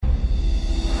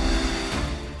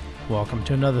Welcome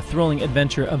to another thrilling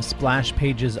adventure of Splash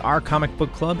Pages, our comic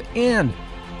book club, and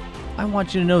I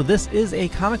want you to know this is a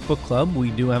comic book club. We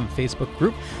do have a Facebook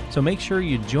group, so make sure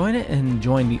you join it and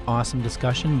join the awesome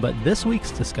discussion. But this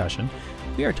week's discussion,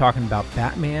 we are talking about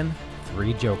Batman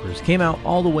 3 Jokers. Came out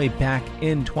all the way back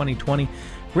in 2020,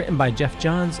 written by Geoff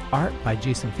Johns, art by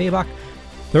Jason Fabok.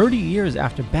 30 years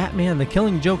after Batman the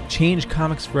Killing Joke changed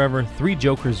comics forever, 3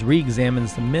 Jokers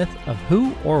re-examines the myth of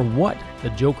who or what the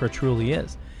Joker truly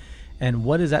is, and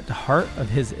what is at the heart of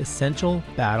his essential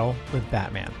battle with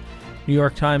Batman. New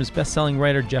York Times bestselling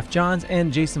writer Geoff Johns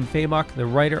and Jason Fabok, the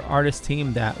writer-artist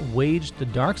team that waged the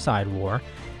Darkseid War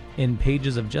in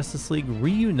Pages of Justice League,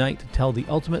 reunite to tell the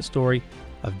ultimate story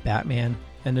of Batman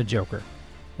and the Joker.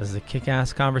 This is a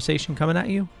kick-ass conversation coming at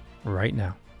you right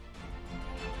now.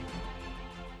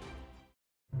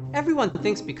 Everyone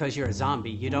thinks because you're a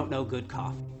zombie, you don't know good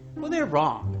coffee. Well, they're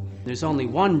wrong. There's only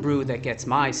one brew that gets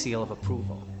my seal of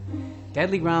approval.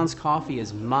 Deadly Grounds coffee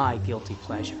is my guilty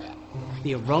pleasure.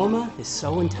 The aroma is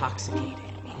so intoxicating.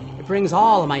 It brings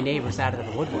all of my neighbors out of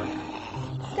the woodwork.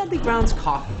 Deadly Grounds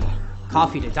coffee.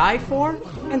 Coffee to die for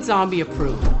and zombie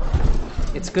approved.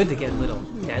 It's good to get a little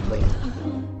deadly.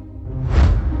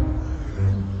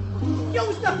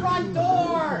 Use the front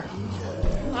door!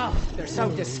 Oh, they're so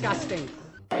disgusting.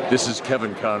 This is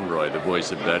Kevin Conroy, the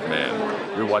voice of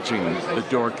Batman. You're watching The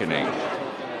Dorkening.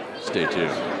 Stay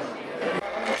tuned.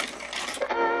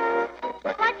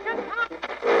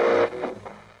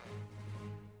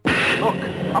 Look,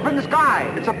 up in the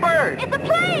sky. It's a bird. It's a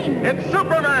plane! It's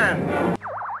Superman!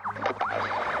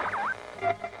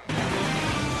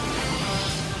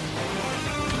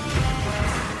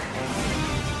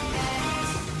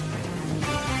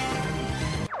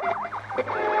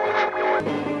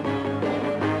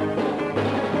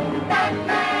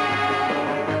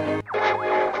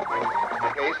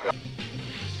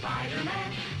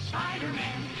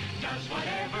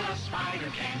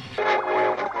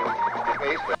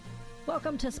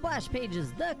 Welcome to Splash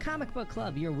Pages, the comic book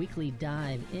club, your weekly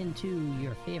dive into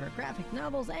your favorite graphic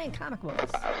novels and comic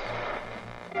books.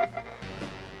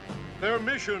 Their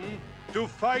mission, to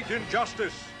fight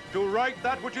injustice, to right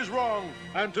that which is wrong,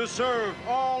 and to serve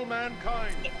all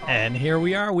mankind. And here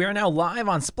we are. We are now live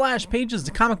on Splash Pages,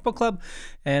 the comic book club.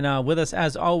 And with us,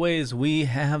 as always, we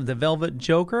have the Velvet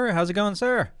Joker. How's it going,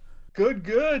 sir? Good,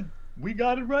 good. We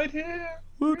got it right here.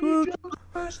 Woot, woot.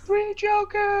 Three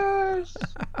Jokers.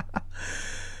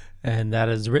 And that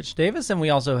is Rich Davis. And we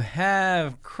also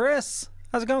have Chris.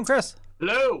 How's it going, Chris?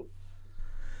 Hello.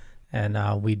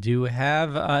 And we do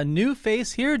have a new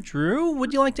face here. Drew,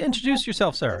 would you like to introduce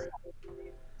yourself, sir?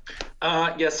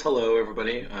 Yes, hello,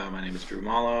 everybody. My name is Drew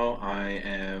Malo. I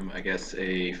am, I guess,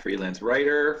 a freelance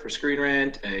writer for Screen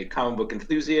Rant, a comic book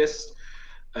enthusiast,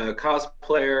 a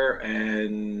cosplayer,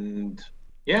 and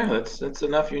yeah, that's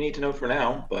enough you need to know for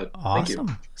now, but awesome.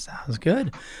 Thank you. Sounds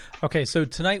good. Okay, so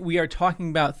tonight we are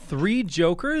talking about 3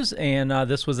 Jokers, and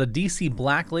this was a DC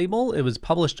Black Label. It was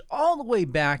published all the way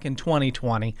back in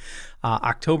 2020,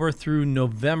 October through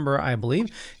November, I believe.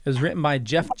 It was written by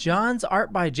Geoff Johns,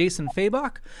 art by Jason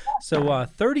Fabok. So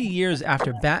 30 years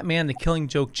after Batman the Killing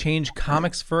Joke changed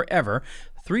comics forever,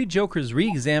 3 Jokers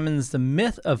re-examines the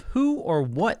myth of who or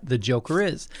what the Joker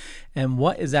is, and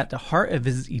what is at the heart of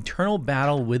his eternal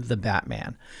battle with the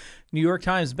Batman. New York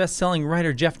Times bestselling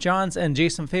writer Geoff Johns and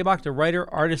Jason Fabok, the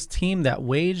writer-artist team that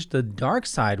waged the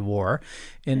Darkseid War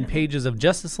in Pages of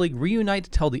Justice League, reunite to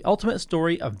tell the ultimate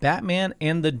story of Batman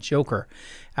and the Joker.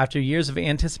 After years of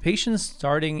anticipation,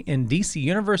 starting in DC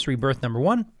Universe Rebirth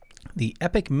 #1, the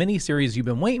epic miniseries you've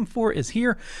been waiting for is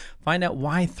here. Find out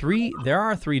why there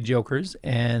are 3 Jokers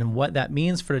and what that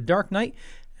means for the Dark Knight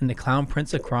and the Clown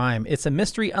Prince of Crime. It's a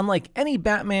mystery unlike any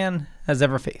Batman has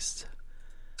ever faced.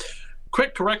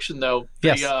 Quick correction, though.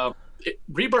 Yes.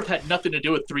 Rebirth had nothing to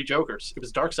do with 3 Jokers. It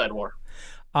was Darkseid War.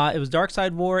 It was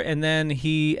Darkseid War, and then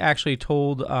he actually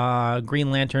told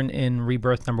Green Lantern in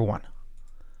Rebirth #1.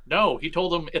 No, he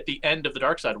told him at the end of the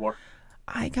Darkseid War.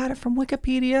 I got it from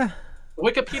Wikipedia.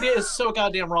 Wikipedia is so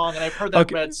goddamn wrong, and I've heard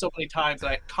that read so many times,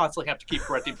 and I constantly have to keep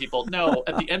correcting people. No,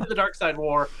 at the end of the Darkseid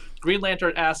War, Green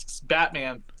Lantern asks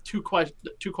Batman two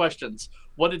questions.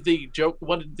 What did the joke?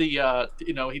 What did the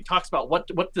he talks about what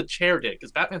the chair did,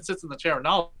 because Batman sits in the chair of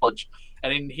knowledge,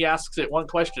 and he asks it one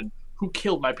question: who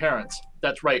killed my parents?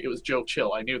 That's right, it was Joe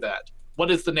Chill. I knew that.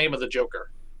 What is the name of the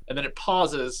Joker? And then it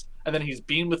pauses, and then he's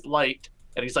beamed with light,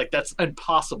 and he's like, that's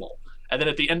impossible. And then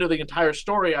at the end of the entire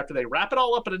story, after they wrap it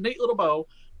all up in a neat little bow,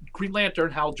 Green Lantern,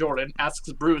 Hal Jordan,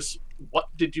 asks Bruce, what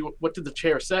did the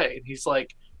chair say? And he's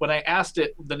like, when I asked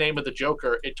it the name of the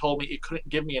Joker, it told me it couldn't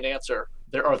give me an answer.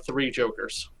 There are 3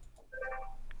 Jokers.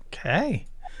 Okay.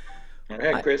 All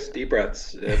right, Chris, deep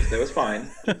breaths. That was fine.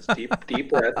 Just deep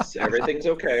breaths. Everything's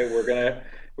okay.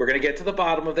 We're gonna get to the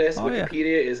bottom of this.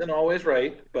 Wikipedia isn't always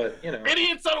right, but you know.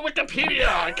 Idiots on Wikipedia!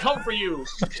 I come for you.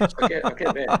 Okay,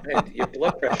 man. Your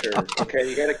blood pressure. Okay,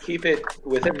 you got to keep it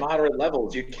within moderate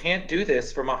levels. You can't do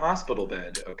this from a hospital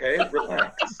bed. Okay,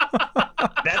 relax.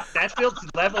 That feels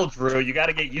level, Drew. You got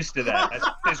to get used to that.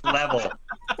 That's level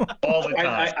all the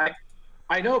time.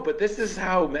 I know, but this is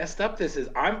how messed up this is.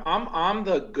 I'm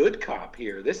the good cop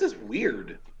here. This is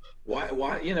weird.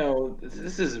 Why? You know,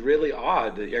 this is really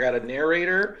odd. I got a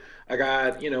narrator. I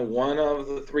got, you know, one of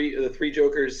the three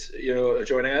Jokers, you know,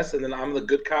 joining us, and then I'm the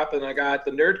good cop, and I got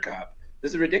the nerd cop.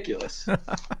 This is ridiculous.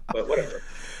 But whatever.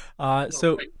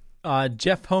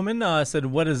 Jeff Homan said,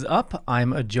 "What is up?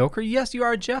 I'm a Joker." Yes, you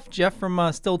are, Jeff. Jeff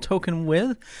from Still Token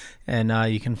With, and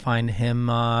you can find him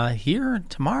here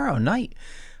tomorrow night.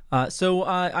 So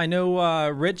I know,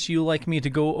 Rich, you like me to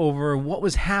go over what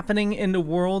was happening in the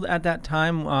world at that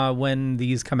time when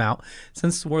these come out.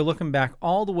 Since we're looking back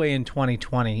all the way in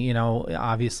 2020, you know,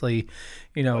 obviously,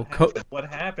 you know, what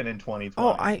happened in 2020?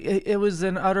 Oh, it was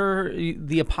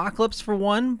the apocalypse for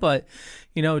one, but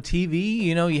you know, TV.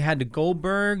 You know, you had the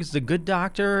Goldbergs, the Good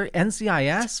Doctor,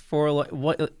 NCIS for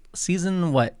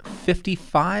season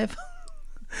 55.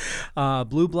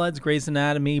 Blue Bloods, Grey's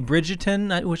Anatomy,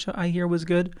 Bridgerton, which I hear was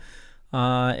good.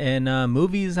 And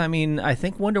movies, I mean, I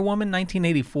think Wonder Woman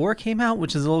 1984 came out,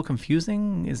 which is a little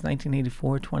confusing. Is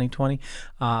 1984 2020?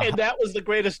 And that was the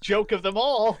greatest joke of them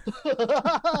all.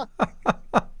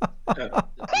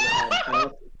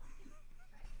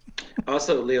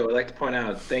 Also, Leo, I'd like to point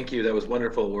out, thank you. That was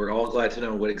wonderful. We're all glad to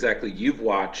know what exactly you've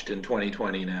watched in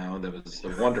 2020 now. That was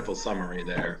a wonderful summary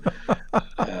there.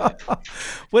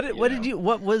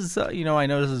 What was, you know, I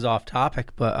know this is off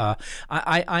topic, but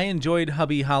I enjoyed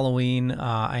Hubby Halloween.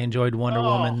 I enjoyed Wonder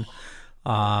Woman.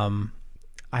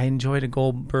 I enjoyed the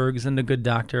Goldbergs and the Good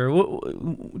Doctor.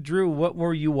 Drew, what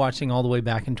were you watching all the way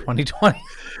back in 2020?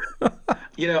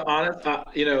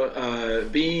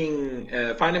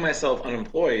 Finding myself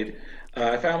unemployed,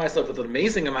 I found myself with an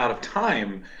amazing amount of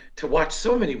time to watch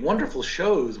so many wonderful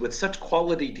shows with such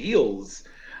quality deals.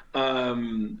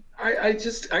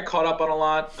 I caught up on a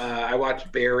lot. I watched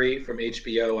Barry from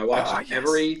HBO. I watched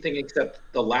everything except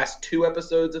the last 2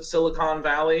 episodes of Silicon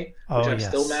Valley, which I'm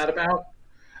still mad about.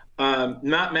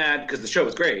 Not mad because the show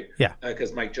was great. Yeah.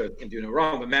 Because Mike Judge can do no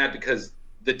wrong, but mad because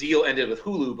the deal ended with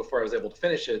Hulu before I was able to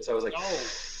finish it. So I was like,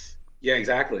 yeah,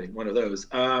 exactly. One of those.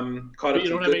 Caught up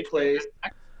to Good Place.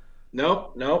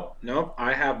 Nope.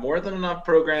 I have more than enough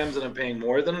programs and I'm paying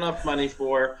more than enough money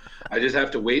for. I just have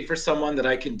to wait for someone that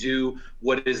I can do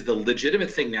what is the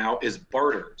legitimate thing now is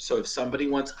barter. So if somebody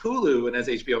wants Hulu and has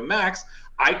HBO Max,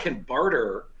 I can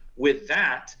barter with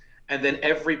that and then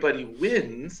everybody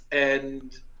wins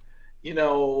and, you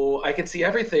know, I can see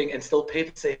everything and still pay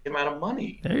the same amount of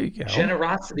money. There you go.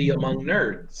 Generosity among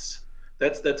nerds.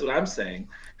 That's what I'm saying.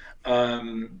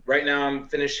 Right now I'm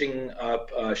finishing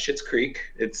up Schitt's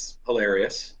Creek. It's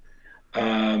hilarious.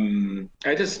 I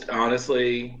just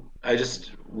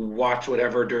watch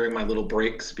whatever during my little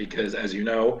breaks because, as you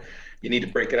know, you need to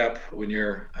break it up when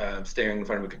you're staring in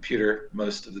front of a computer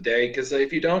most of the day. Because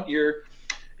if you don't, you're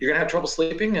gonna have trouble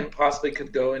sleeping and possibly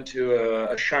could go into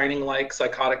a Shining-like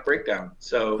psychotic breakdown.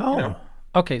 So, you know.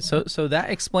 Okay, so that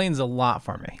explains a lot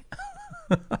for me.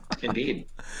 Indeed.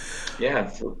 Yeah.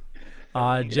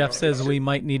 Jeff says we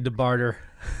might need to barter.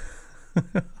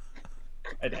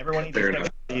 And everyone needs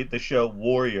to see the show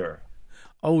Warrior.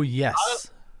 Oh, yes.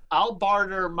 I'll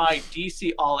barter my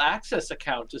DC All Access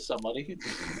account to somebody.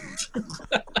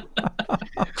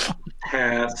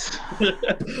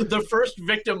 The first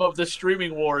victim of the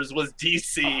streaming wars was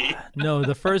DC. No,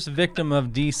 the first victim of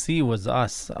DC was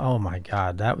us. Oh, my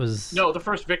God. That was... No, the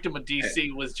first victim of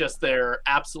DC was just their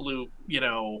absolute, you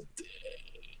know...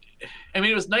 I mean,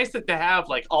 it was nice to have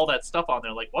like all that stuff on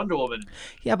there, like Wonder Woman.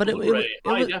 Yeah, but it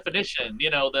high definition,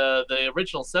 you know, the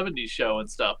original '70s show and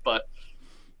stuff. But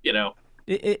you know,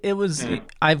 it was.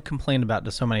 I've complained about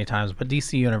this so many times, but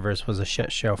DC Universe was a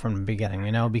shit show from the beginning.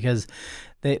 You know, because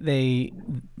I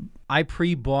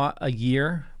pre-bought a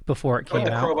year before it came out.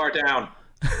 Put the crowbar down.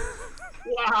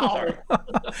 Wow.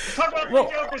 Talk about the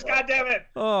Jokers, goddammit!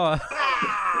 Oh.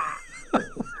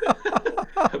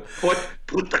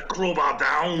 Put the crowbar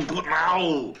down. Do it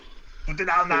now. Put it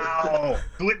down now.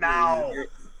 Do it now.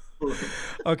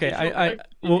 Okay,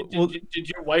 did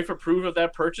your wife approve of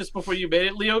that purchase before you made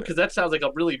it, Leo? Because that sounds like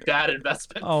a really bad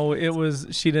investment. Oh, it was.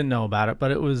 She didn't know about it,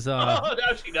 but it was. Oh,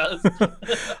 now she does.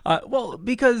 Well,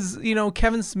 because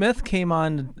Kevin Smith came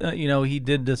on. He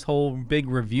did this whole big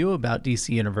review about DC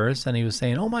Universe, and he was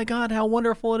saying, "Oh my God, how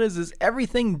wonderful it is! Is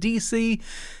everything DC?"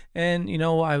 And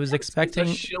I was expecting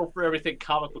a shill for everything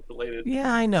comic book related.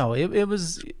 Yeah, I know. It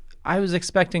was. I was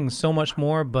expecting so much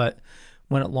more, but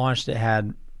when it launched, it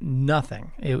had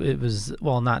nothing. It was,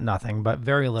 well, not nothing, but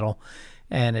very little,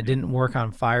 and it didn't work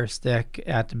on Fire Stick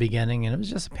at the beginning, and it was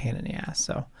just a pain in the ass.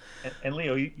 So. And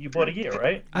Leo, you bought a year,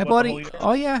 right? I bought a.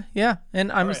 Oh yeah,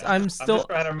 and I'm still. I'm just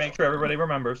trying to make sure everybody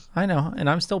remembers. I know, and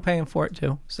I'm still paying for it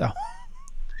too. So.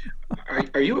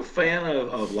 Are you a fan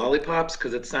of lollipops?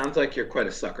 Because it sounds like you're quite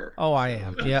a sucker. Oh, I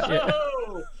am. Yeah.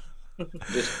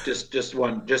 Just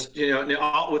one. Just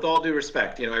with all due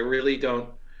respect, I really don't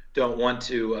want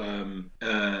to.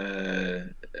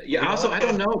 Also, I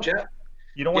don't know, Jeff.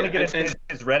 You don't want to get into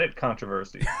his Reddit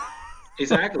controversy.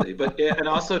 Exactly, but and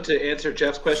also to answer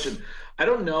Jeff's question, I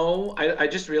don't know. I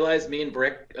just realized me and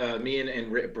Rick,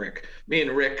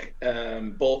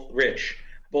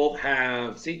 both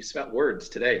have spent words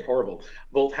today. Horrible.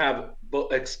 Both have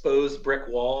exposed brick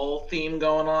wall theme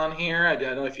going on here. I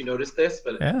don't know if you noticed this,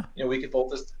 but we could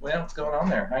both just. Well, what's going on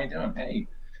there? How you doing? Hey,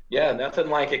 yeah, nothing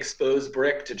like exposed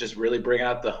brick to just really bring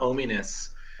out the hominess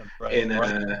in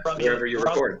wherever you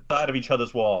record. Side of each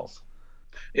other's walls.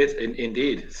 It's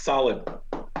indeed solid.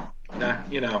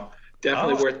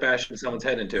 Definitely worth bashing someone's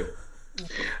head into.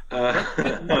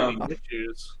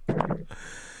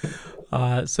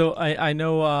 So I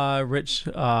know Rich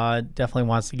definitely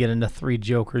wants to get into Three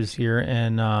Jokers here,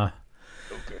 and I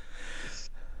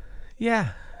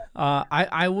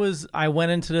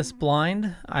went into this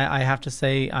blind. I have to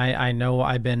say I know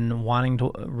I've been wanting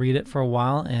to read it for a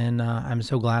while, and I'm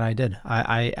so glad I did.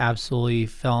 I absolutely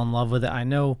fell in love with it. I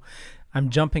know I'm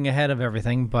jumping ahead of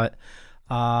everything, but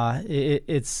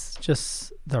it's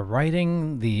just the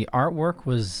writing, the artwork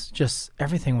was just,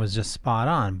 everything was just spot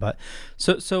on. But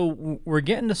so we're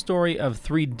getting the story of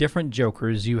three different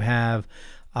Jokers. You have,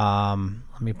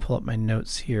 let me pull up my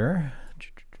notes here.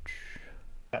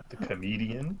 Got the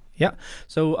comedian. Yeah.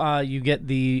 So you get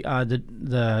the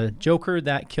Joker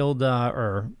that killed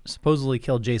or supposedly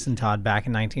killed Jason Todd back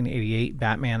in 1988,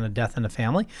 Batman: A Death in the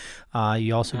Family.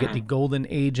 You also get the Golden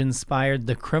Age inspired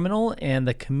The Criminal and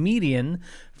the Comedian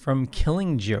from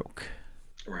Killing Joke.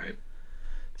 Right.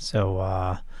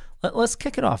 So let's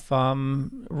kick it off.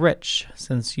 Rich,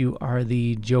 since you are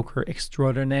the Joker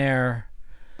extraordinaire.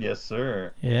 Yes,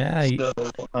 sir. Yeah.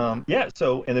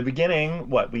 So in the beginning,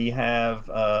 we have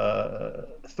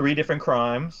three different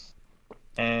crimes,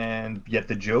 and yet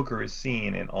the Joker is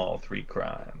seen in all three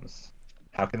crimes.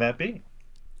 How can that be?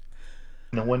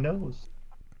 No one knows.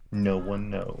 No one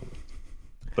knows.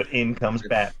 But in comes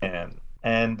Batman.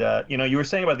 And, you were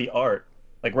saying about the art.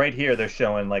 Like right here, they're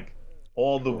showing like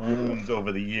all the wounds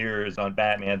over the years on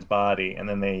Batman's body, and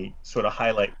then they sort of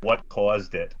highlight what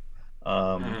caused it.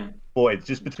 Boy,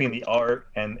 just between the art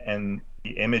and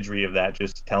the imagery of that,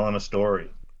 just telling a story.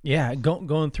 Yeah,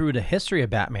 going through the history of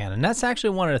Batman. And that's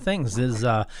actually one of the things is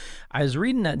I was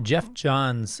reading that Jeff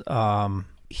Johns,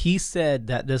 he said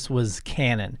that this was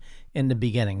canon in the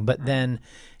beginning, but then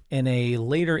in a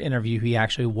later interview, he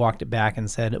actually walked it back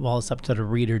and said, well, it's up to the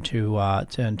reader to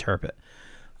interpret.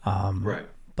 Right.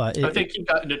 But I think he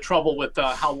got into trouble with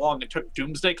how long it took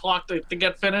Doomsday Clock to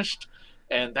get finished.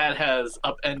 And that has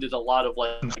upended a lot of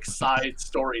like side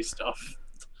story stuff.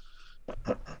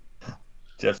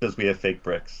 Jeff says we have fake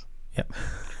bricks. Yep.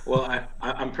 Well,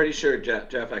 I'm pretty sure,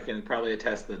 Jeff, I can probably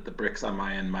attest that the bricks on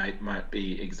my end might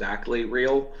be exactly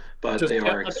real, but they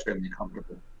are extremely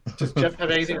comfortable. Does Jeff have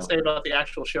anything to say about the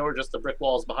actual show, or just the brick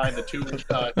walls behind the two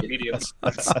comedians?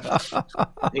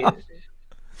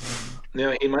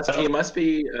 No, he must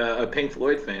be a Pink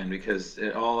Floyd fan, because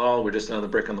all we're just another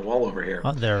brick on the wall over here.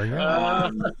 Oh, there we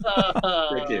go.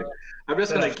 Thank you. I'm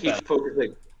just going to keep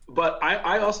focusing. But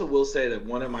I also will say that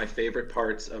one of my favorite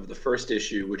parts of the first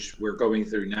issue, which we're going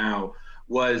through now,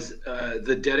 was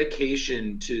the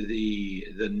dedication to the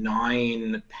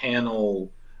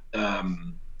 9-panel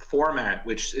format,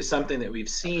 which is something that we've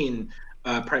seen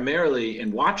primarily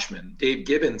in Watchmen. Dave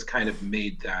Gibbons kind of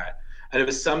made that. And it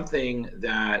was something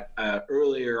that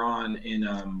earlier on in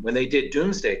when they did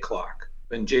Doomsday Clock,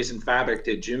 when Jason Fabok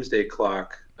did Doomsday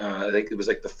Clock, I think it was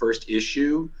like the first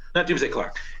issue, not Doomsday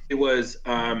Clock. It was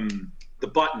The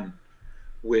Button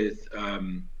with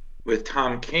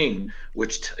Tom King,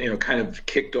 which kind of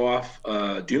kicked off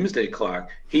Doomsday Clock.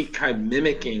 He kind of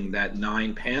mimicking that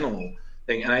 9-panel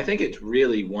thing. And I think it's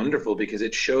really wonderful because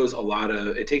it shows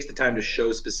it takes the time to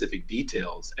show specific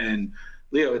details. And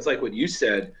Leo, it's like what you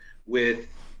said with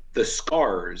the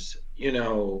scars,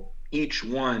 each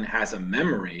one has a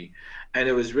memory. And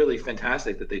it was really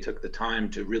fantastic that they took the time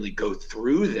to really go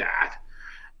through that.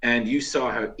 And you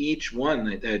saw how each one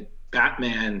that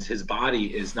Batman's, his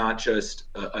body is not just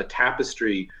a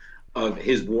tapestry of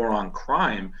his war on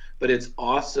crime, but it's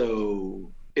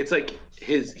like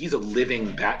he's a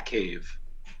living Batcave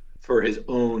for his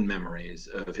own memories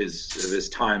of his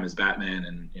time as Batman,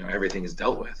 and everything he's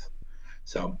dealt with.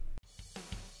 So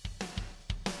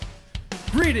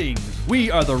greetings!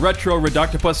 We are the Retro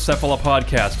Reductopus Cephala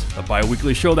Podcast, a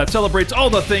bi-weekly show that celebrates all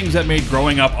the things that made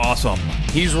growing up awesome.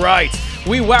 He's right.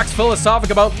 We wax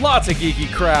philosophic about lots of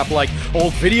geeky crap like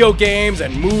old video games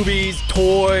and movies,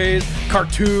 toys,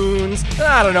 cartoons.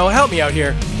 I don't know, help me out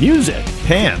here. Music.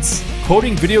 Pants.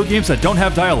 Quoting video games that don't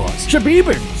have dialogues.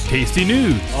 Shabibers. Tasty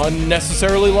news.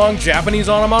 Unnecessarily long Japanese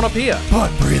onomatopoeia.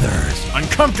 Butt breathers.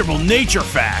 Uncomfortable nature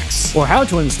facts. Or how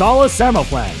to install a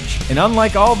thermoflange. And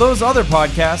unlike all those other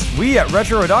podcasts, we at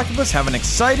Retro Reductopus have an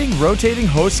exciting rotating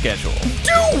host schedule.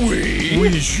 Do we?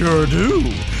 We sure do.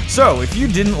 So, if you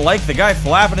didn't like the guy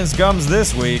flapping his gums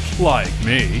this week, like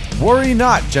me, worry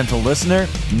not, gentle listener.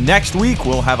 Next week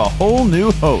we'll have a whole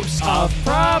new host. Of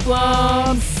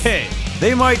problems. Hey,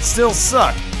 they might still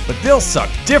suck, but they'll suck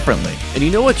differently. And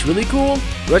you know what's really cool?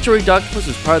 Retro Reductopus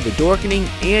is part of the Dorkening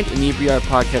and Inebriar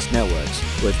podcast networks,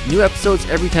 with new episodes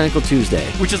every Tentacle Tuesday.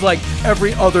 Which is like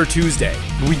every other Tuesday.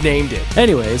 We named it.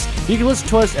 Anyways, you can listen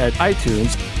to us at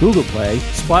iTunes, Google Play,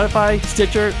 Spotify,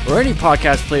 Stitcher, or any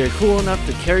podcast player cool enough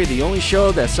to carry the only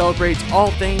show that celebrates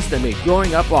all things that make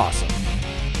growing up awesome.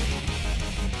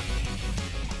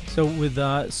 So with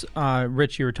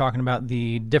Rich, you were talking about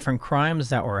the different crimes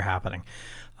that were happening.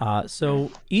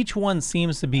 So each one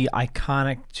seems to be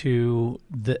iconic to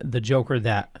the Joker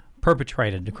that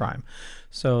perpetrated the crime.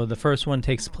 So the first one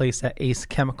takes place at Ace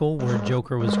Chemical, where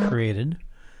Joker was created.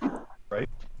 Right.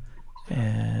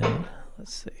 And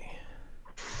let's see.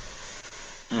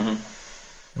 Mm-hmm.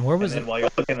 And where was and it? While you're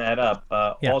looking that up,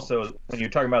 Yeah. also when you're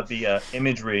talking about the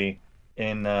imagery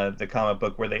in the comic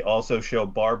book, where they also show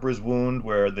Barbara's wound,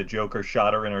 where the Joker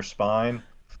shot her in her spine.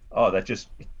 Oh, that just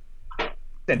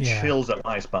sent chills up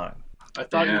my spine. I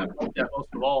thought you liked that most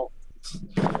of all.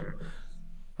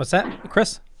 What's that,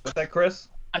 Chris? What's that, Chris?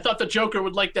 I thought the Joker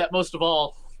would like that most of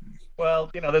all.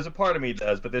 Well, there's a part of me that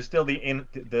does, but there's still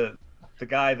the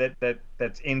guy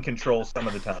that's in control some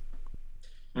of the time.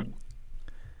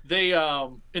 They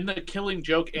in the Killing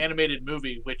Joke animated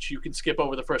movie, which you can skip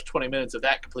over the first 20 minutes of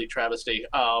that complete travesty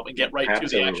and get right to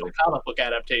the actual comic book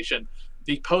adaptation.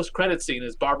 The post-credit scene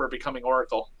is Barbara becoming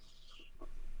Oracle.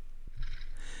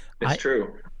 It's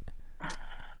true.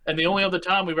 And the only other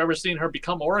time we've ever seen her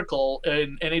become Oracle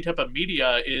in any type of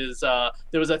media is there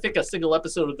was, I think, a single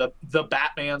episode of the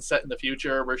Batman set in the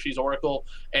future where she's Oracle,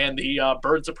 and the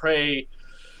Birds of Prey,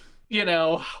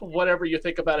 whatever you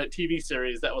think about it, TV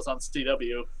series that was on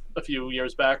CW a few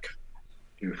years back.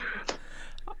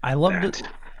 I loved it.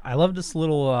 I love this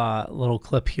little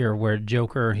clip here where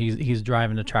Joker he's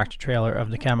driving the tractor trailer of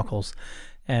the chemicals,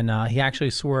 and he actually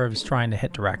swerves trying to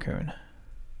hit the raccoon.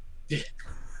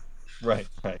 Right.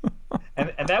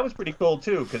 and that was pretty cool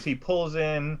too, because he pulls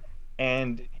in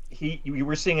and you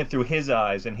were seeing it through his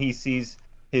eyes, and he sees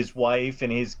his wife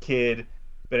and his kid,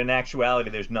 but in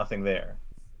actuality there's nothing there.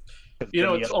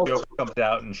 It's also Joker comes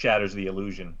out and shatters the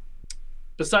illusion.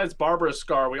 Besides Barbara's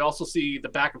scar, we also see the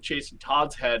back of Jason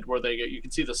Todd's head, where you can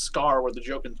see the scar where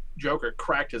the Joker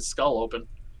cracked his skull open.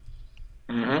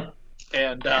 Mm-hmm.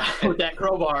 And with that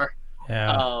crowbar,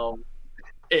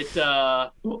 it's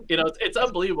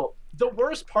unbelievable. The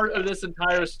worst part of this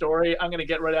entire story, I'm going to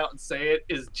get right out and say it,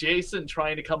 is Jason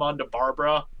trying to come on to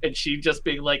Barbara, and she just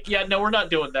being like, yeah, no, we're not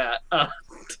doing that. I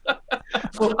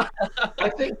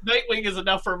think Nightwing is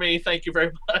enough for me. Thank you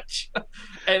very much.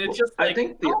 And it's just like,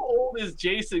 how old is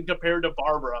Jason compared to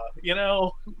Barbara?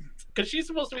 Because she's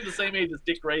supposed to be the same age as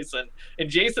Dick Grayson, and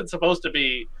Jason's supposed to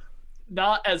be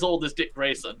not as old as Dick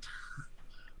Grayson.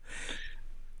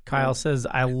 Kyle says,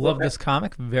 I love this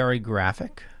comic. Very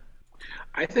graphic.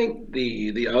 I think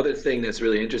the other thing that's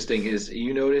really interesting is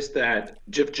you notice that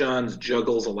Geoff Johns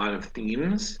juggles a lot of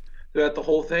themes throughout the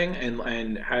whole thing,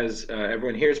 and has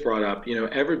everyone here's brought up,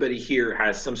 everybody here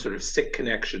has some sort of sick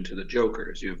connection to the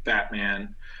Jokers. You have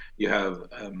Batman, you have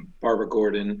Barbara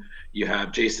Gordon, you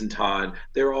have Jason Todd.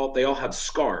 They all have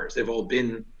scars. They've all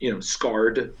been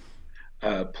scarred,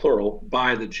 plural,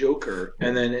 by the Joker,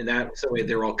 and then in that some way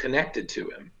they're all connected to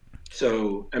him.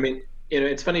 So I mean,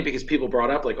 it's funny because people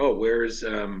brought up like, oh, where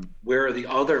are the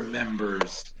other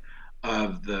members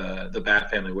of the Bat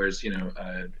family. Where's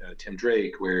Tim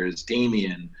Drake? Where's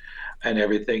Damian? And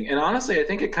everything. And honestly, I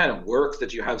think it kind of works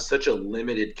that you have such a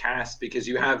limited cast, because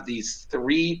you have these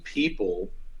 3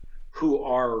 people who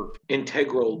are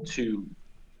integral to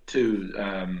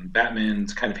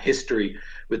Batman's kind of history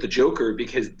with the Joker,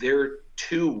 because they're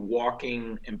 2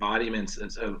 walking embodiments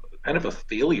of kind of a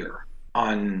failure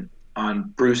on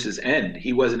Bruce's end.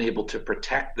 He wasn't able to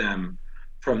protect them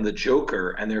from the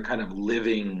Joker, and they're kind of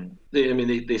living.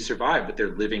 They survive, but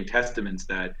they're living testaments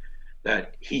that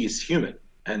he's human,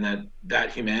 and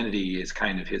that humanity is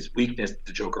kind of his weakness that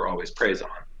the Joker always preys on.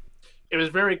 It was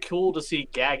very cool to see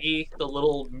Gaggy, the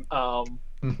little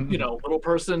little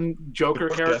person Joker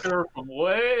character from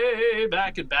way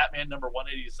back in Batman number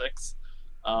 186.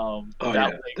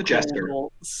 The Jester,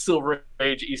 little Silver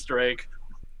Age Easter egg.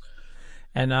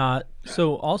 And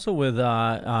so also with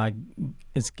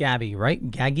it's Gabby, right?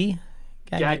 Gaggy.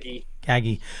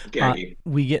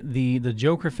 We get the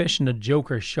Joker fish and the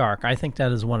Joker shark. I think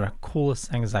that is one of the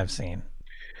coolest things I've seen.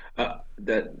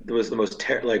 That was the most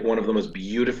one of the most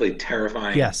beautifully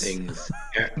terrifying things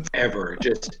ever.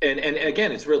 Just and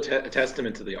again, it's a real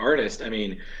testament to the artist. I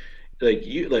mean,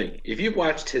 if you've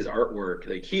watched his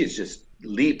artwork, he is just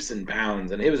leaps and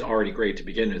bounds, and it was already great to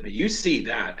begin with. But you see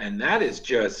that, and that is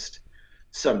just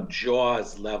some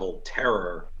Jaws level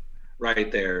terror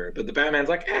right there. But the Batman's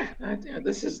like,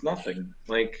 this is nothing.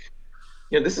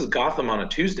 This is Gotham on a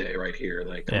Tuesday right here.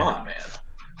 Come on, man.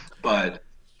 But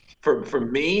for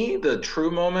me, the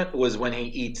true moment was when he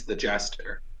eats the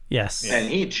Jester. Yes. And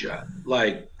he just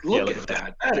look at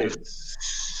that. That is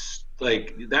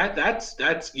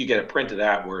that's you get a print of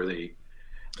that worthy.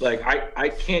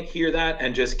 I can't hear that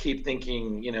and just keep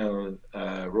thinking,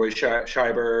 Roy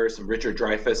Scheiber, some Richard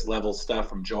Dreyfuss level stuff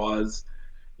from Jaws.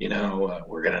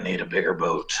 We're gonna need a bigger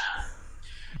boat,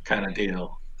 kind of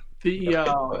deal.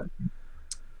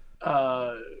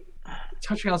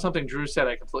 Touching on something Drew said,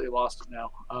 I completely lost it now.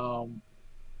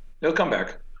 No, come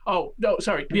back. Oh no,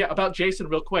 sorry. Yeah, about Jason,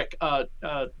 real quick. I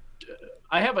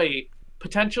have a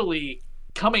potentially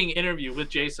coming interview with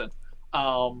Jason,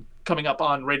 coming up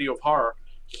on Radio of Horror.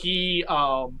 He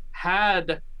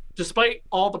had, despite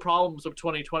all the problems of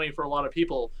 2020 for a lot of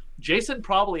people, Jason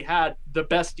probably had the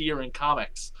best year in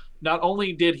comics. Not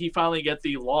only did he finally get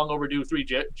the long overdue 3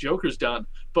 Jokers done,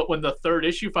 but when the 3rd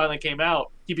issue finally came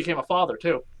out, he became a father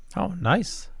too. Oh,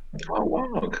 nice. Oh,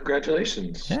 wow.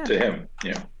 Congratulations to him.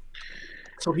 Yeah.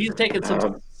 So he's taken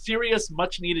some serious,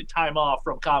 much needed time off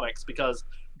from comics, because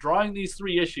drawing these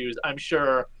 3 issues, I'm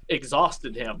sure,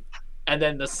 exhausted him. And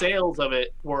then the sales of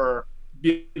it were,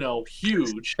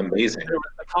 huge. Amazing. There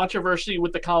was a controversy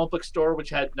with the comic book store, which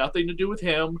had nothing to do with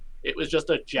him. It was just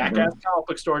a jackass comic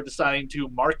book store deciding to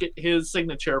market his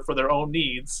signature for their own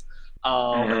needs.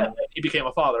 And then he became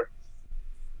a father.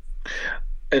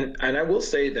 And I will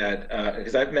say that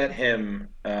because I've met him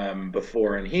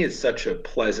before, and he is such a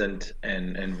pleasant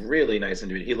and really nice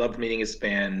individual. He loved meeting his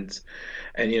fans,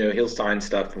 and he'll sign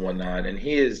stuff and whatnot. And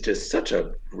he is just such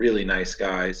a really nice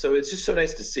guy. So it's just so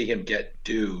nice to see him get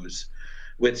dues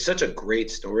with such a great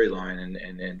storyline,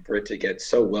 and for it to get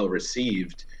so well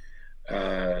received.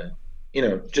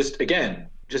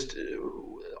 Just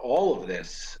all of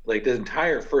this, the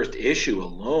entire first issue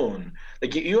alone,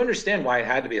 you understand why it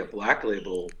had to be a Black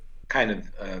Label kind of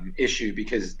issue,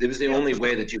 because it was the only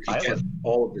way that you could get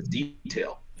all of the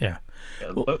detail. Yeah.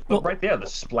 But right there, the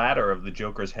splatter of the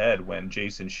Joker's head when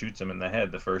Jason shoots him in the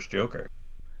head, the first Joker.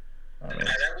 I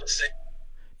would say,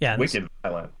 wicked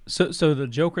violent. So the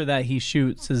Joker that he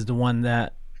shoots is the one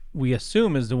that we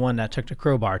assume is the one that took the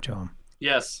crowbar to him.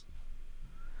 Yes.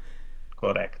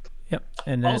 Correct. Yep.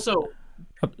 And then, also,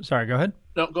 sorry, go ahead.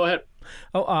 No, go ahead.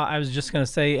 I was just gonna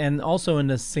say, and also in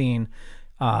this scene,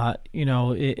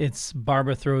 it's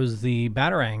Barbara throws the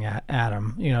batarang at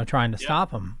him, trying to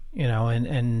stop him,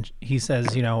 and he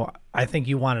says, I think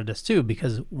you wanted us too,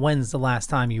 because when's the last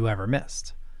time you ever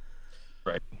missed?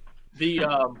 Right. The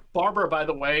Barbara, by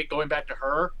the way, going back to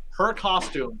her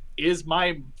costume is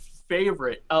my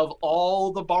favorite of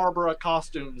all the Barbara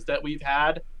costumes that we've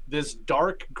had. This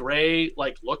dark gray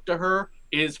look to her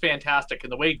is fantastic,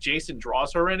 and the way Jason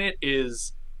draws her in it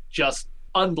is just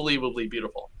unbelievably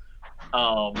beautiful.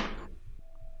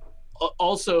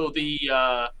 Also,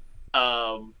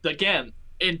 again,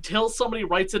 until somebody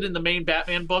writes it in the main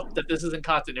Batman book that this isn't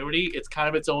continuity, it's kind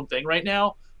of its own thing right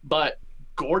now. But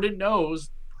Gordon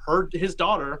knows his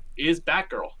daughter is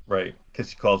Batgirl, right? Because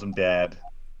she calls him Dad.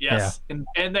 Yes, yeah.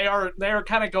 And they are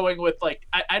kind of going with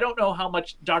I don't know how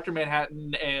much Dr.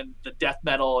 Manhattan and the Death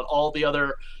Metal and all the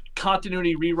other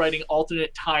continuity rewriting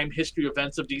alternate time history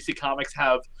events of DC Comics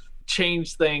have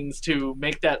changed things to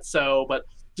make that so, but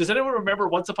Does anyone remember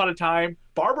Once Upon a Time?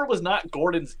 Barbara was not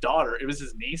Gordon's daughter; it was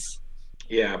his niece.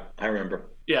 Yeah, I remember.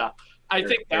 Yeah, I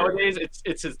think nowadays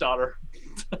it's his daughter.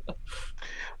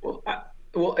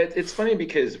 Well, it's funny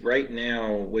because right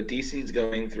now what DC's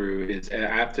going through is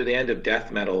after the end of Death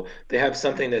Metal, they have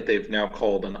something that they've now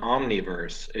called an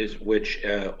omniverse, which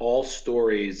all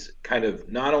stories kind of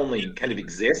not only kind of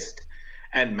exist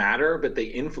and matter, but they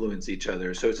influence each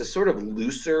other. So it's a sort of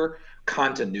looser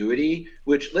continuity,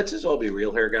 which, let's just all be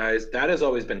real here, guys, that has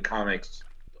always been comics'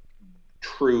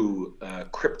 true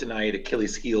kryptonite,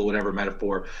 Achilles heel, whatever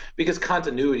metaphor, because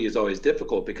continuity is always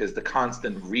difficult because the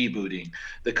constant rebooting,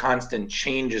 the constant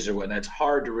changes or whatnot, it's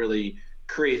hard to really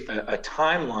create a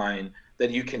timeline that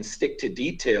you can stick to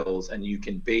details and you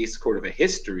can base sort of a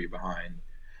history behind.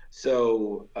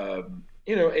 So,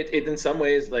 it in some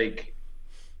ways, like,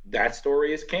 that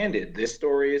story is candid, this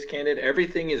story is candid,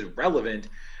 everything is relevant,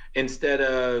 instead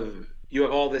of you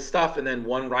have all this stuff and then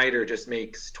one writer just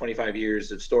makes 25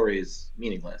 years of stories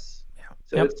meaningless.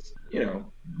 So it's,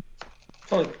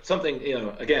 something,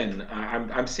 again,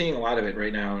 I'm seeing a lot of it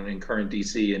right now in current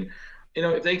DC, and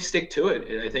if they stick to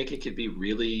it, I think it could be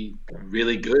really,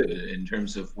 really good in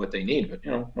terms of what they need, but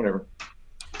whatever.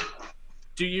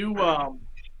 Do you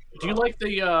like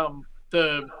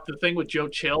the thing with Joe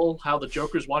Chill, how the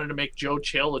Jokers wanted to make Joe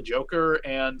Chill a Joker,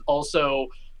 and also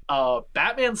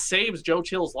Batman saves Joe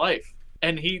Chill's life,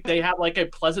 and they have like a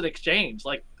pleasant exchange.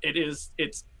 Like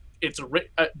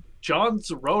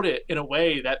Johns wrote it in a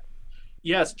way that,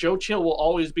 yes, Joe Chill will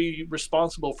always be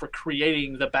responsible for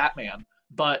creating the Batman,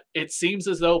 but it seems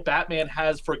as though Batman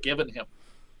has forgiven him.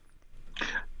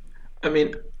 I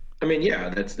mean,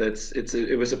 yeah,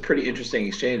 it was a pretty interesting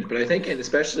exchange, but I think, and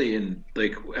especially in,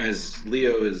 like, as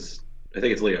Leo is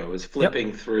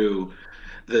flipping through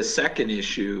the second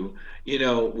issue,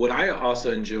 what I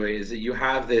also enjoy is that you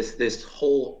have this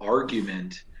whole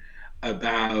argument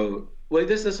about, well,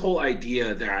 this whole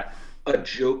idea that a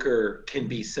Joker can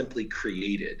be simply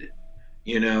created,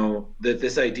 that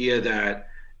this idea that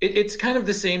it's kind of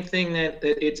the same thing that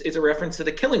it's a reference to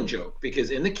the Killing Joke, because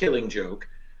in the Killing Joke,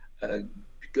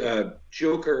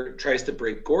 Joker tries to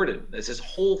break Gordon. There's this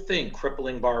whole thing,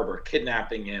 crippling Barbara,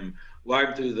 kidnapping him,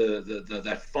 live through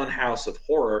that fun house of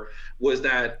horror. Was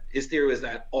that his theory was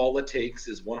that all it takes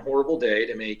is one horrible day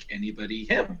to make anybody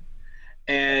him.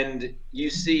 And you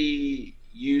see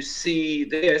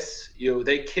this,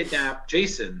 they kidnap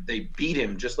Jason, they beat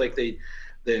him just like they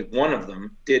one of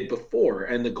them did before,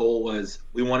 and the goal was,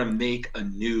 we want to make a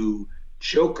new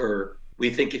Joker,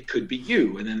 we think it could be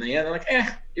you. And then they end like,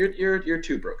 you're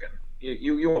too broken,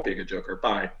 you won't be a good Joker,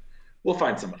 bye, we'll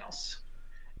find someone else.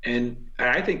 And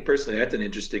I think personally that's an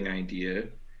interesting idea.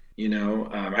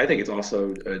 I think it's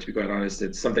also, to be quite honest,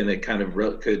 it's something that kind of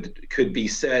could be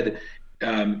said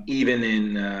even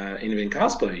in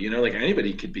cosplay. Like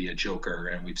anybody could be a Joker,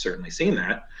 and we've certainly seen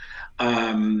that.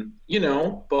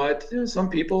 But some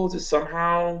people just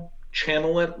somehow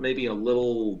channel it maybe a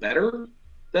little better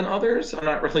than others. I'm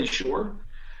not really sure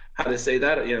how to say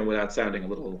that, without sounding a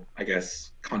little, I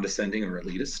guess, condescending or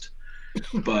elitist.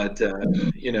 But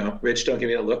Rich, don't give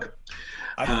me that look.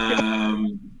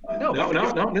 No.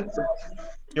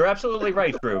 You're absolutely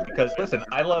right, Drew. Because listen,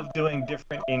 I love doing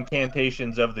different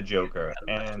incantations of the Joker,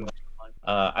 and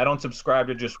I don't subscribe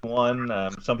to just one.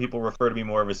 Some people refer to me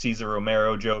more of a Cesar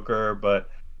Romero Joker, but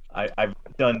I've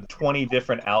done 20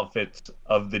 different outfits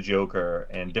of the Joker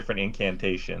and different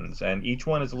incantations, and each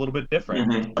one is a little bit different.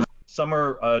 Mm-hmm. Some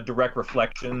are direct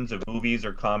reflections of movies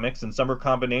or comics, and some are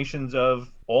combinations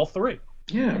of all three.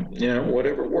 Yeah,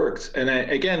 whatever works. And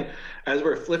again, as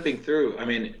we're flipping through,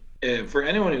 for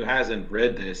anyone who hasn't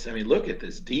read this, look at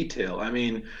this detail.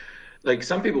 Like,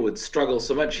 some people would struggle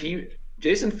so much.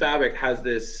 Jason Fabok has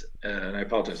this, and I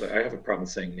apologize, I have a problem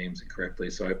saying names incorrectly,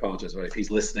 so I apologize if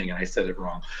he's listening and I said it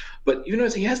wrong. But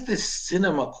he has this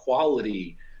cinema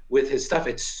quality with his stuff.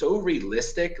 It's so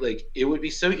realistic. Like, it would be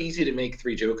so easy to make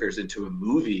Three Jokers into a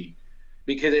movie,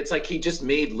 because it's like he just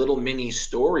made little mini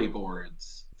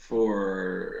storyboards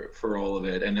for all of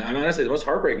it. And honestly, the most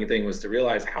heartbreaking thing was to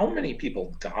realize how many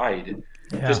people died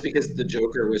just because the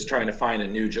Joker was trying to find a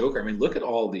new Joker. Look at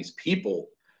all these people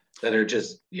that are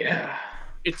just,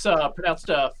 It's pronounced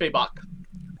Fabok.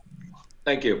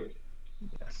 Thank you.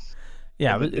 Yes.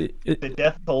 Yeah, but the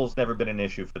death toll's never been an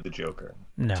issue for the Joker.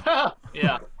 No.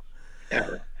 Yeah.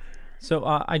 Ever. So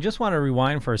I just want to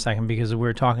rewind for a second, because we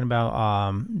were talking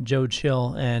about Joe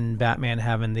Chill and Batman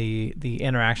having the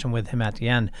interaction with him at the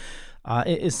end.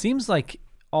 It seems like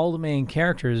all the main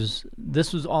characters,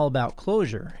 this was all about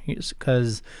closure,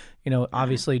 because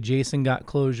obviously Jason got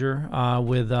closure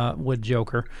with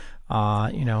Joker,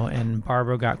 and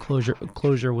Barbara got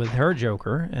closure with her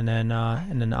Joker, and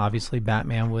then obviously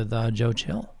Batman with Joe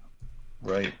Chill.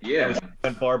 Right. Yeah.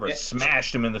 And Barbara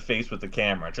smashed him in the face with the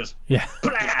camera. Just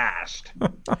blast.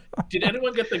 Did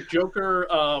anyone get the Joker?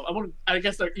 I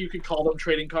guess you could call them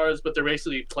trading cards, but they're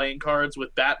basically playing cards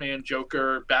with Batman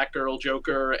Joker, Batgirl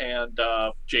Joker, and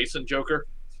Jason Joker.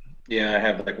 Yeah, I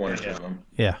have like one or two of them.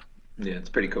 Yeah. Yeah, it's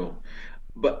pretty cool.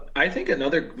 But I think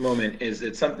another moment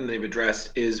it's something they've addressed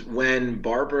is when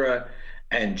Barbara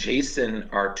and Jason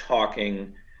are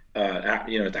talking.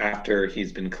 After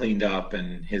he's been cleaned up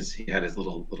and he had his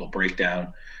little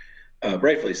breakdown,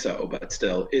 rightfully so, but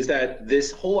still, is that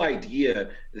this whole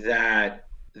idea that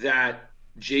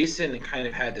Jason kind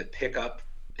of had to pick up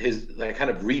his kind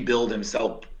of rebuild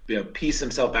himself, piece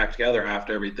himself back together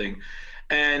after everything,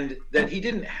 and that he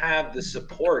didn't have the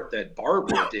support that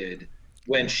Barbara did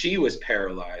when she was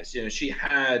paralyzed. She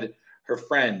had her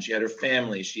friend, she had her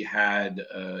family, she had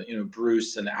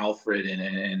Bruce and Alfred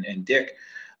and Dick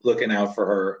looking out for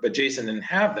her, but Jason didn't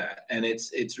have that. And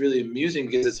it's really amusing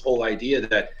because this whole idea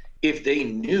that if they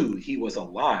knew he was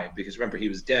alive, because remember he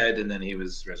was dead and then he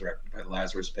was resurrected by the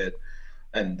Lazarus pit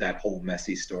and that whole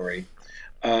messy story,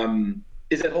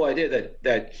 is that whole idea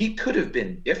that he could have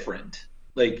been different.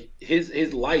 Like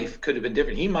his life could have been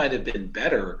different. He might have been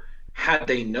better had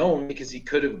they known, because he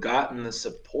could have gotten the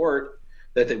support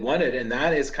that they wanted. And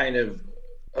that is kind of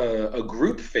a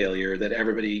group failure that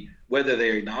everybody, whether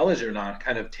they acknowledge it or not,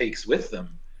 kind of takes with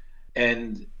them.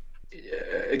 And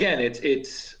again,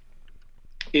 it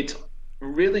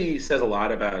really says a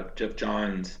lot about Geoff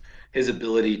Johns, his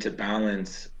ability to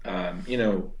balance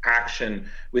action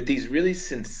with these really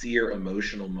sincere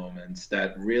emotional moments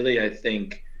that really, I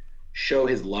think, show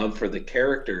his love for the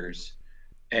characters.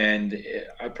 And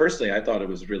personally, I thought it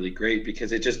was really great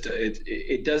because it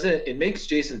makes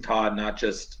Jason Todd not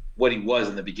just what he was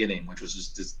in the beginning, which was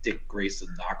just this Dick Grayson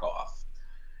knockoff.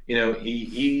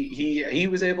 He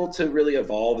was able to really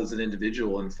evolve as an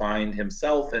individual and find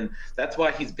himself, and that's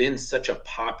why he's been such a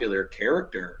popular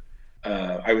character.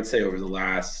 I would say over the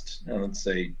last, let's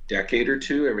say, decade or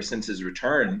two, ever since his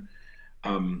return.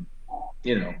 So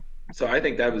I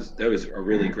think that was a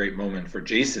really great moment for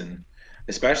Jason,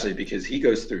 especially because he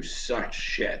goes through such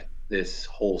shit this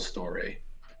whole story.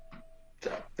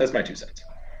 So that's my 2 cents.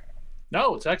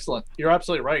 No, it's excellent. You're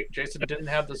absolutely right. Jason didn't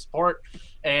have the support,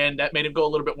 and that made him go a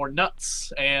little bit more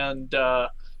nuts. And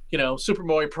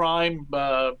Superboy Prime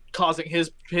causing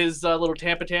his little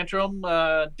tamper tantrum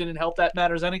didn't help that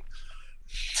matters any.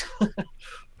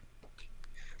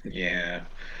 Yeah.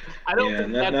 I don't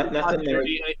think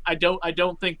I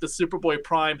don't think the Superboy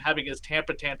Prime having his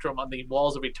tamper tantrum on the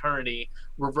walls of eternity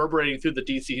reverberating through the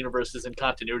DC universe is in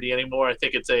continuity anymore. I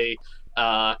think it's a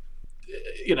I'm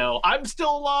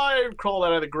still alive, crawled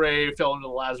out of the grave, fell into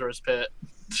the Lazarus pit.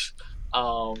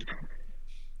 I'm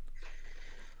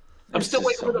still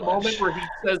waiting for the moment where he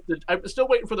says that. I'm still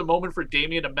waiting for the moment for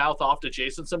Damian to mouth off to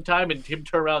Jason sometime and him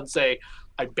turn around and say,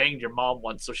 "I banged your mom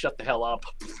once, so shut the hell up."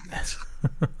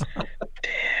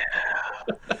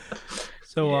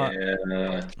 So,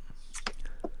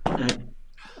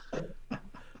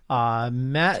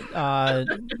 Matt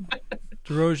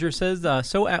DeRozier says,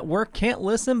 so at work, can't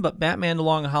listen, but Batman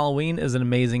Long Halloween is an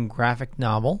amazing graphic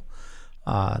novel.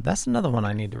 That's another one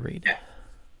I need to read.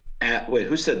 Wait,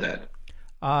 who said that?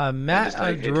 Matt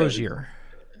DeRozier.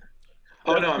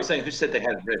 Oh, no, I'm saying who said they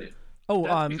hadn't read it. Oh,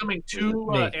 that's becoming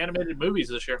 2 animated movies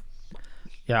this year.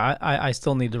 Yeah, I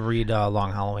still need to read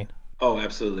Long Halloween. Oh,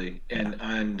 absolutely,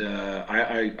 and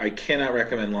I cannot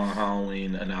recommend Long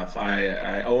Halloween enough.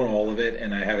 I own all of it,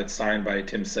 and I have it signed by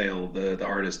Tim Sale, the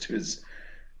artist, who is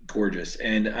gorgeous.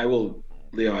 And I will,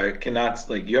 Leo, I cannot,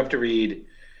 you have to read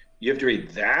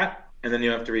that, and then you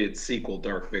have to read its sequel,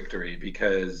 Dark Victory,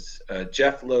 because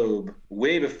Jeff Loeb,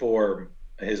 way before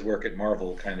his work at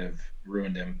Marvel, kind of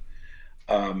ruined him.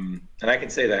 And I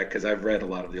can say that because I've read a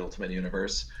lot of the Ultimate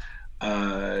Universe.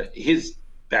 His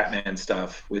Batman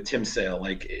stuff with Tim Sale,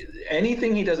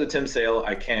 anything he does with Tim Sale,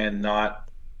 I cannot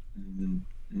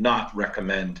not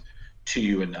recommend to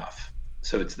you enough.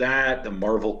 So it's that, the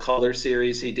Marvel Color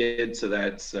series he did. So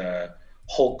that's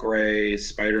Hulk Gray,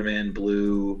 Spider-Man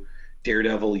Blue,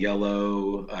 Daredevil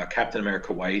Yellow, Captain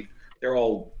America White. They're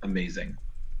all amazing.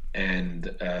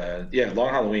 And Long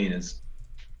Halloween is,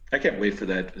 I can't wait for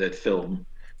that film,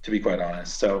 to be quite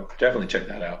honest. So definitely check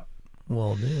that out.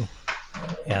 Will do.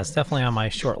 Yeah, it's definitely on my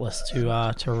short list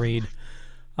to read.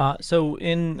 So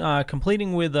in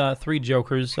completing with 3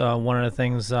 Jokers, one of the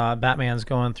things Batman's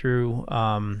going through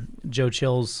Joe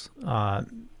Chill's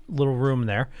little room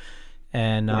there,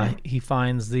 and he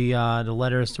finds the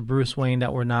letters to Bruce Wayne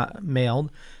that were not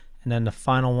mailed. And then the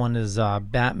final one is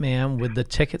Batman with the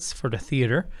tickets for the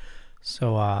theater.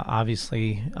 So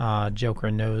obviously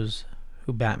Joker knows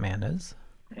who Batman is.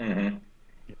 Mm-hmm.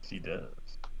 Yes, he does.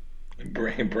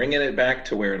 Bringing it back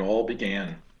to where it all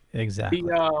began. Exactly.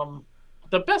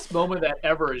 The best moment of that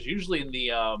ever is usually in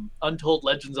the Untold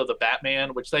Legends of the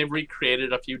Batman, which they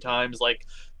recreated a few times, like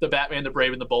the Batman, the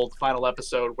Brave and the Bold final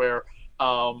episode, where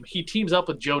he teams up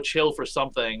with Joe Chill for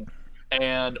something,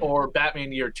 or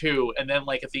Batman Year 2, and then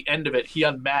like at the end of it, he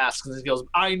unmasks and he goes,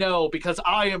 "I know, because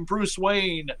I am Bruce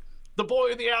Wayne, the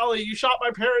boy in the alley. You shot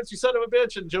my parents, you son of a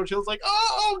bitch." And Joe Chill's like,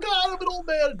 "Oh God, I'm an old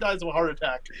man," and dies of a heart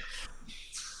attack.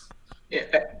 Yeah,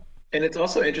 and it's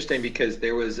also interesting because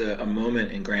there was a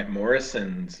moment in Grant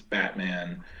Morrison's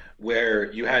Batman where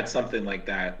you had something like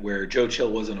that, where Joe Chill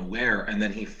wasn't aware, and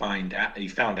then he found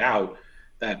out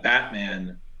that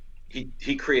Batman,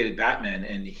 he created Batman,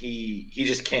 and he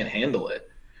just can't handle it.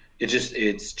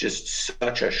 It's just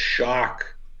such a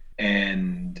shock,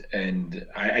 and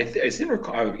I seem to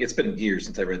recall, it's been years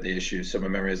since I read the issue, so my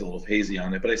memory is a little hazy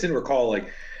on it, but I seem to recall, like,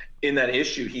 in that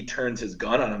issue, he turns his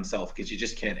gun on himself because you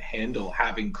just can't handle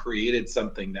having created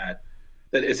something that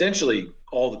essentially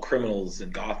all the criminals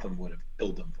in Gotham would have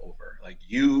killed him over. Like,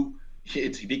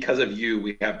 it's because of you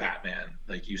we have Batman.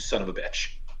 Like, you son of a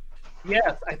bitch.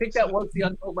 Yes, I think that was the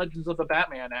Untold Legends of the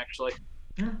Batman, actually.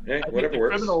 Yeah, whatever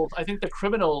works. I think the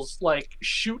criminals like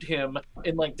shoot him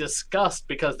in like disgust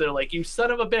because they're like, "You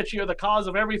son of a bitch! You're the cause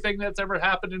of everything that's ever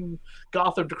happened in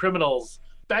Gotham to criminals."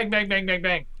 Bang, bang, bang, bang,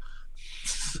 bang.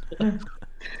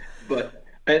 But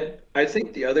I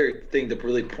think the other thing to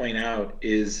really point out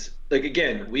is, like,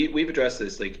 again, we've addressed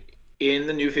this, like, in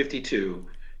the New 52,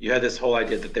 you had this whole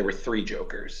idea that there were 3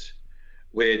 Jokers,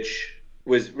 which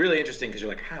was really interesting because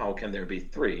you're like, how can there be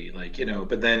 3? Like,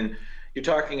 but then you're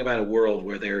talking about a world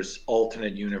where there's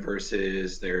alternate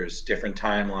universes, there's different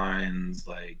timelines,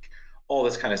 like all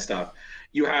this kind of stuff.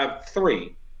 You have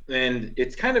 3, and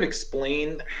it's kind of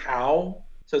explained how.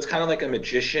 So it's kind of like a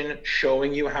magician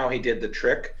showing you how he did the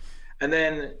trick, and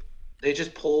then they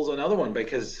just pulls another one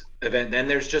because then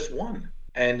there's just one,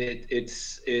 and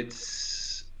it's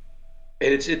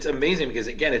amazing because,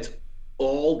 again, it's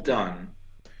all done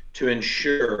to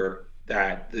ensure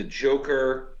that the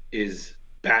Joker is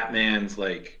Batman's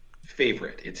like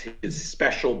favorite. It's his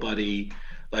special buddy.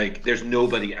 Like, there's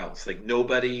nobody else. Like,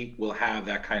 nobody will have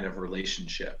that kind of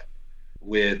relationship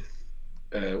with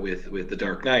the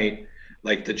Dark Knight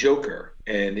like the Joker.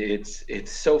 And it's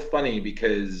so funny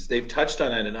because they've touched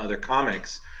on it in other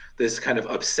comics, this kind of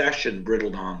obsession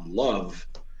brittled on love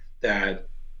that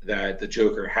the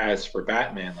Joker has for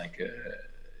Batman, like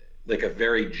a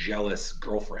very jealous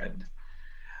girlfriend.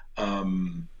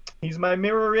 He's my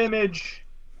mirror image.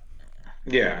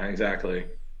 Yeah, exactly.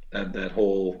 That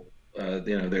whole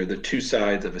they're the two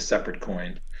sides of a separate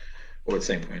coin, or the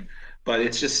same coin. But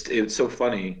it's so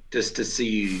funny just to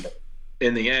see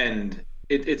in the end,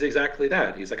 it's exactly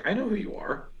that. He's like, I know who you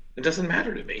are. It doesn't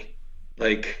matter to me.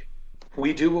 Like,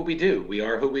 we do what we do. We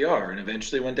are who we are. And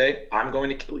eventually one day, I'm going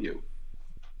to kill you.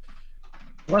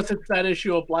 Unless it's that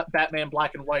issue of Batman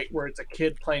Black and White where it's a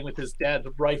kid playing with his dad's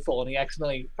rifle and he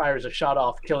accidentally fires a shot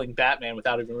off, killing Batman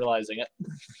without even realizing it.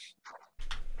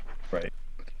 Right.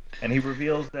 And he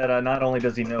reveals that not only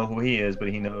does he know who he is, but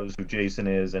he knows who Jason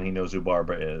is and he knows who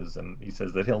Barbara is. And he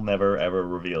says that he'll never, ever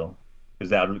reveal.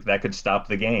 Because that could stop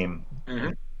the game. Mm-hmm.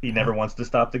 He never wants to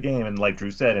stop the game. And like Drew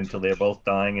said, until they're both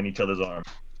dying in each other's arms.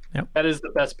 Yep. That is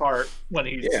the best part when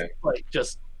he's like,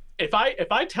 just, if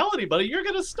I tell anybody, you're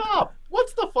going to stop.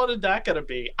 What's the fun in that going to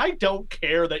be? I don't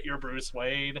care that you're Bruce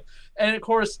Wayne. And of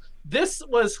course, this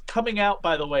was coming out,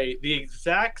 by the way, the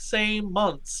exact same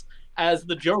months as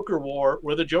the Joker War,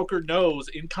 where the Joker knows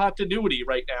in continuity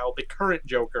right now, the current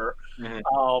Joker,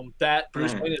 that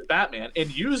Bruce Wayne is Batman, and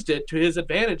used it to his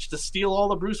advantage to steal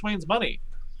all of Bruce Wayne's money.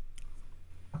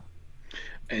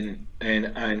 And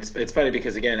it's funny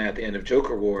because, again, at the end of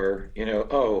Joker War,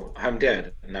 oh, I'm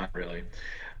dead. Not really.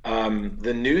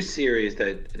 The new series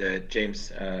that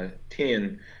James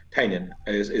Tynion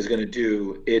is going to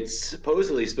do, it's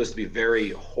supposedly supposed to be very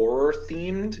horror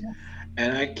themed.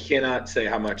 And I cannot say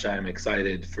how much I'm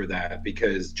excited for that,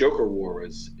 because Joker War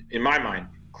was, in my mind,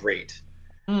 great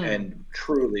and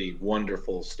truly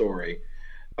wonderful story.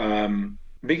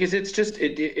 Because it's just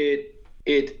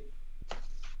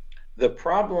the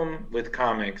problem with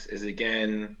comics is,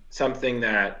 again, something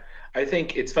that I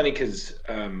think it's funny because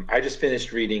I just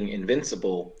finished reading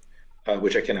Invincible,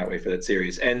 which I cannot wait for that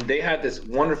series, and they had this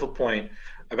wonderful point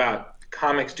about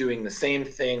comics doing the same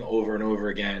thing over and over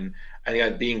again,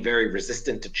 and being very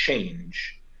resistant to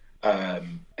change.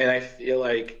 And I feel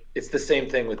like it's the same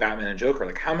thing with Batman and Joker.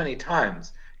 Like, how many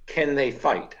times can they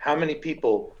fight? How many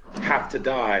people have to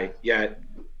die, yet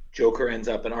Joker ends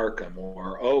up in Arkham?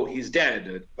 Or, oh, he's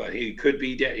dead, but he could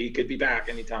be dead. He could be back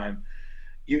anytime.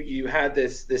 You had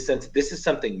this sense, this is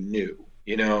something new,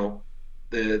 you know,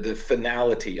 the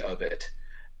finality of it.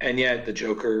 And yet the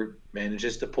Joker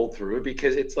manages to pull through,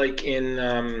 because it's like in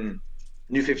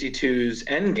New 52's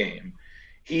Endgame.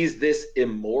 He's this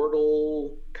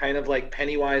immortal, kind of like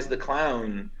Pennywise the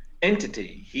Clown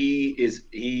entity.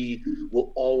 He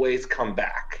will always come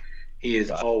back. He is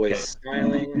always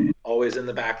smiling, always in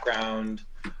the background,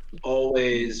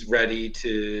 always ready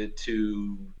to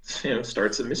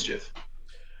start some mischief.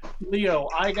 Leo,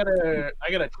 I gotta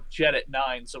jet at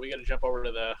 9, so we gotta jump over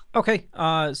to the. Okay,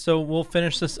 so we'll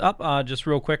finish this up just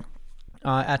real quick.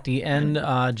 At the end,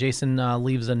 Jason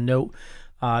leaves a note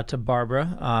to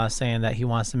Barbara saying that he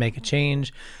wants to make a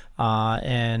change,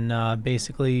 and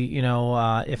basically,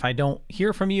 if I don't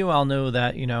hear from you, I'll know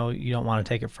that you don't want to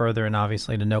take it further. And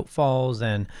obviously, the note falls,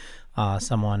 and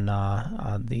someone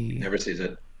never sees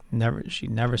it. She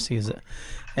never sees it.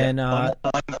 Yeah, And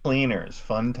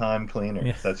fun time cleaners.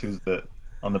 Yeah. That's who's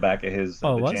on the back of his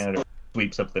the janitor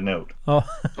sweeps up the note. Oh,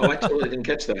 I totally didn't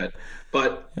catch that.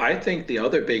 But I think the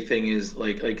other big thing is,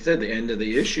 like you said, the end of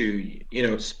the issue.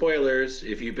 Spoilers.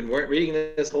 If you've been reading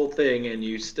this whole thing and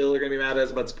you still are going to be mad at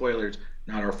us about spoilers,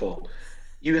 not our fault.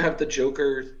 You have the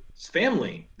Joker's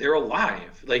family; they're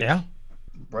alive. Like, yeah,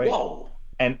 right. Whoa.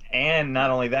 And not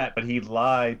only that, but he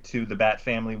lied to the Bat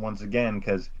family once again,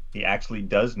 because he actually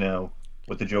does know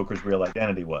what the Joker's real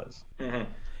identity was. Mm-hmm.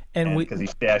 And because he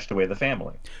stashed away the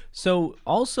family. So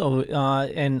also,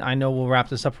 and I know we'll wrap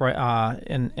this up right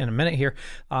in a minute here.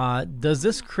 Does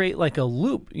this create like a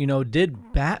loop?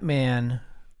 Did Batman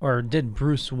or did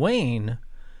Bruce Wayne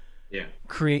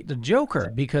create the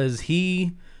Joker, because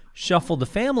he shuffled the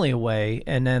family away,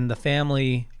 and then the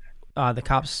family, the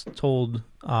cops told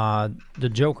the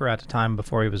Joker at the time,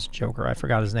 before he was Joker, I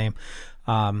forgot his name,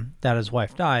 that his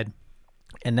wife died,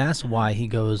 and that's why he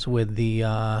goes with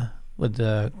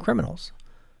the criminals,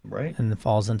 right? And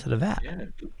falls into the vat. Yeah.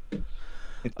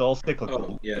 It's all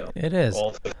cyclical. Oh, yeah, it is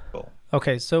all cyclical.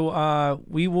 Okay, so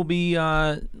we will be.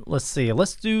 Let's see.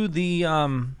 Let's do the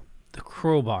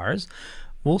crowbars.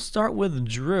 We'll start with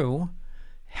Drew.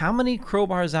 How many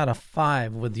crowbars out of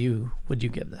 5 would you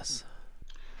give this?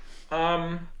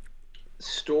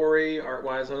 Story,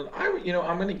 art-wise, I'm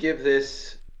going to give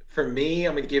this. For me,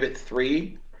 I'm going to give it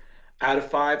 3 out of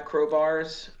 5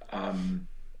 crowbars.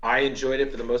 I enjoyed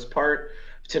it for the most part.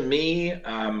 To me,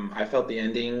 I felt the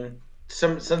ending,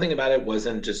 something about it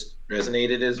wasn't just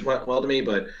resonated as well to me,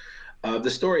 but the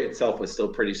story itself was still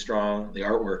pretty strong. The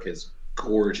artwork is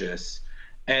gorgeous.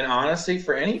 And honestly,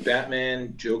 for any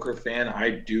Batman Joker fan, I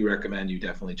do recommend you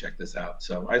definitely check this out.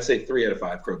 So I'd say 3 out of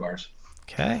 5 crowbars.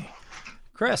 Okay.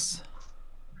 Chris?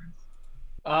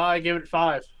 I give it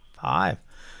 5. 5.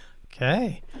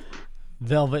 Okay.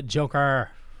 Velvet Joker.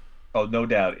 Oh, no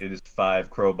doubt it is 5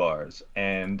 crowbars.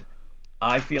 And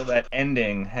I feel that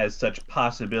ending has such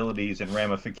possibilities and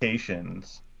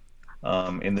ramifications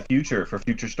in the future for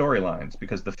future storylines,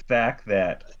 because the fact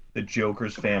that the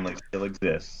Joker's family still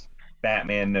exists,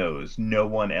 Batman knows, no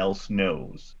one else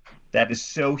knows, that is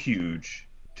so huge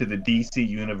to the DC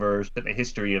universe, to the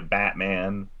history of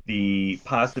Batman. The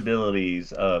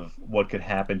possibilities of what could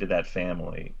happen to that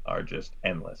family are just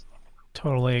endless.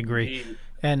 Totally agree.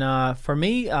 And for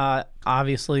me,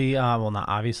 obviously, well, not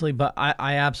obviously, but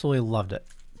I absolutely loved it.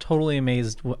 Totally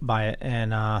amazed by it,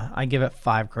 and I give it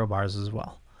 5 crowbars as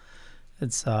well.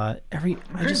 It's I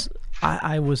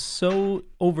was so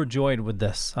overjoyed with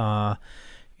this,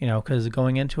 because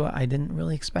going into it, I didn't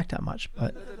really expect that much,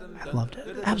 but I loved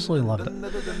it. Absolutely loved it.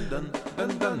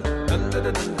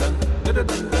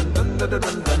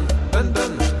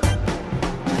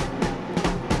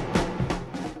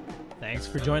 Thanks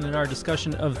for joining our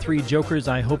discussion of 3 Jokers.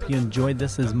 I hope you enjoyed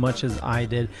this as much as I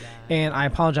did. And I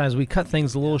apologize, we cut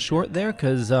things a little short there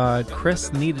because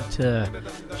Chris needed to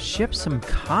ship some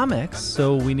comics,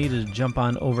 so we needed to jump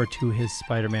on over to his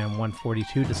Spider-Man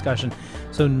 142 discussion.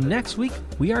 So next week,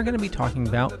 we are going to be talking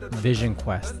about Vision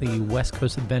Quest, the West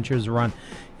Coast Adventures run.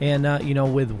 And,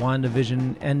 with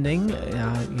WandaVision ending,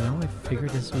 I figured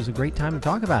this was a great time to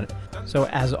talk about it. So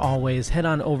as always, head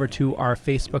on over to our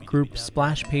Facebook group,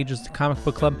 Splash Pages to Comic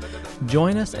Book Club.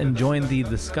 Join us and join the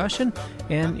discussion.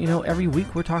 And, every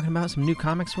week we're talking about some new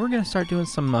comics. We're going to start doing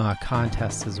some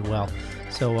contests as well.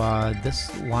 So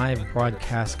this live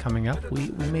broadcast coming up, we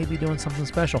may be doing something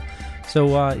special.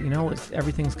 So,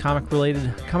 everything's comic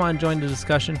related. Come on, join the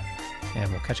discussion,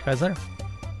 and we'll catch you guys later.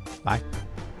 Bye.